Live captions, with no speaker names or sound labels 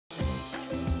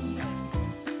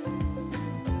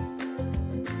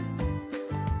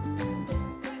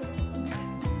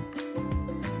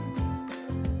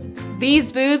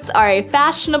These boots are a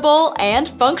fashionable and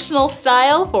functional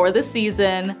style for the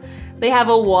season. They have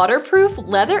a waterproof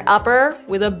leather upper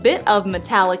with a bit of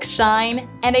metallic shine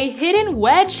and a hidden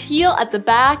wedge heel at the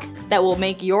back that will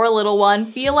make your little one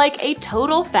feel like a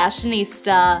total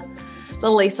fashionista.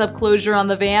 The lace-up closure on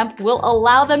the vamp will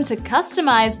allow them to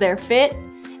customize their fit,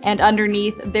 and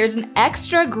underneath there's an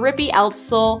extra grippy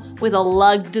outsole with a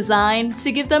lug design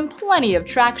to give them plenty of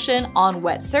traction on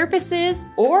wet surfaces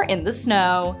or in the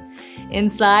snow.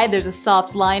 Inside there's a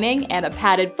soft lining and a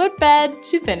padded footbed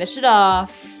to finish it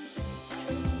off.